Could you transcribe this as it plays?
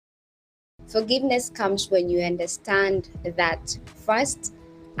Forgiveness comes when you understand that first,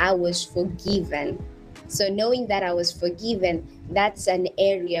 I was forgiven. So knowing that I was forgiven, that's an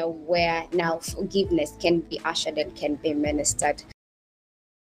area where now forgiveness can be ushered and can be ministered.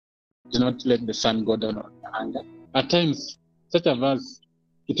 Do not let the sun go down on your anger. At times, such a verse,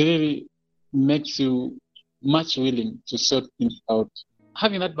 it really makes you much willing to sort things out.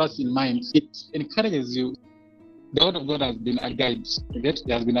 Having that verse in mind, it encourages you. The word of God has been a guide. It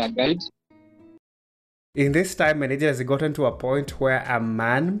has been a guide. In this time, and it has gotten to a point where a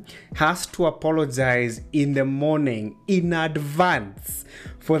man has to apologize in the morning in advance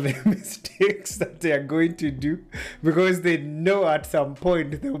for the mistakes that they are going to do, because they know at some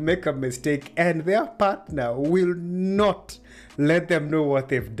point they'll make a mistake and their partner will not let them know what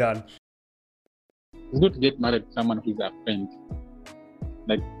they've done. It's good to get married to someone who's a friend.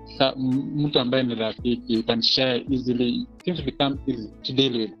 Like mtu ambaye ni rafiki, you can share easily. Things become easy to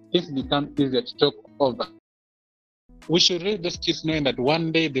deal with. Things become easier to talk over. We should raise those kids knowing that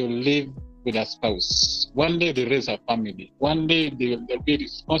one day they will live with a spouse. One day they'll raise a family. One day they'll be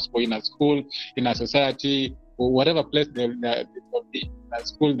responsible in a school, in a society, or whatever place they'll be. In a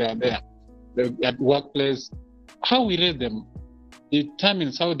school, they're there. At workplace. How we raise them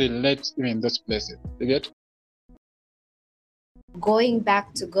determines how they let you in those places. You get? Going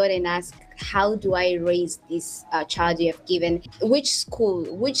back to God and ask, how do I raise this child you have given? Which school,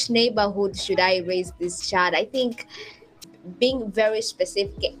 which neighborhood should I raise this child? I think being very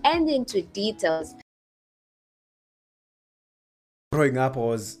specific and into details. Growing up, I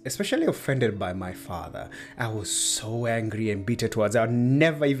was especially offended by my father. I was so angry and bitter towards him. I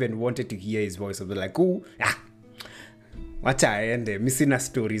never even wanted to hear his voice. I was like, wacha aende, mi sina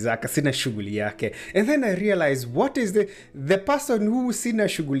story zake, sina shughuli yake. And then I realized, what is the person who sina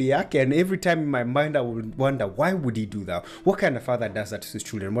shughuli yake, and every time in my mind I would wonder, why would he do that? What kind of father does that to his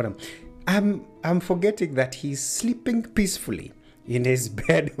children? What I'm forgetting that he's sleeping peacefully in his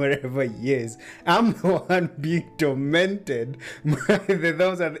bed wherever he is. I'm the one being tormented by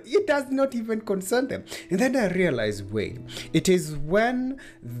those that it does not even concern them. And then I realized, wait, it is when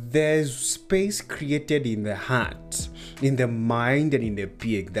there's space created in the heart, in the mind, and in the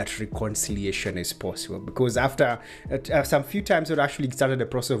being that reconciliation is possible. Because after some few times, I actually started the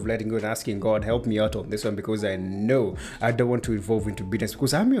process of letting go and asking God, help me out on this one, because I know I don't want to evolve into bitterness,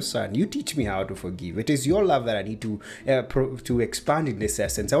 because I'm your son. You teach me how to forgive. It is your love that I need to expand in this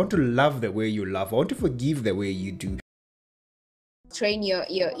essence. I want to love the way you love. I want to forgive the way you do. Train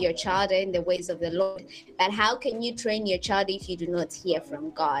your child in the ways of the Lord. And how can you train your child if you do not hear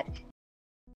from God?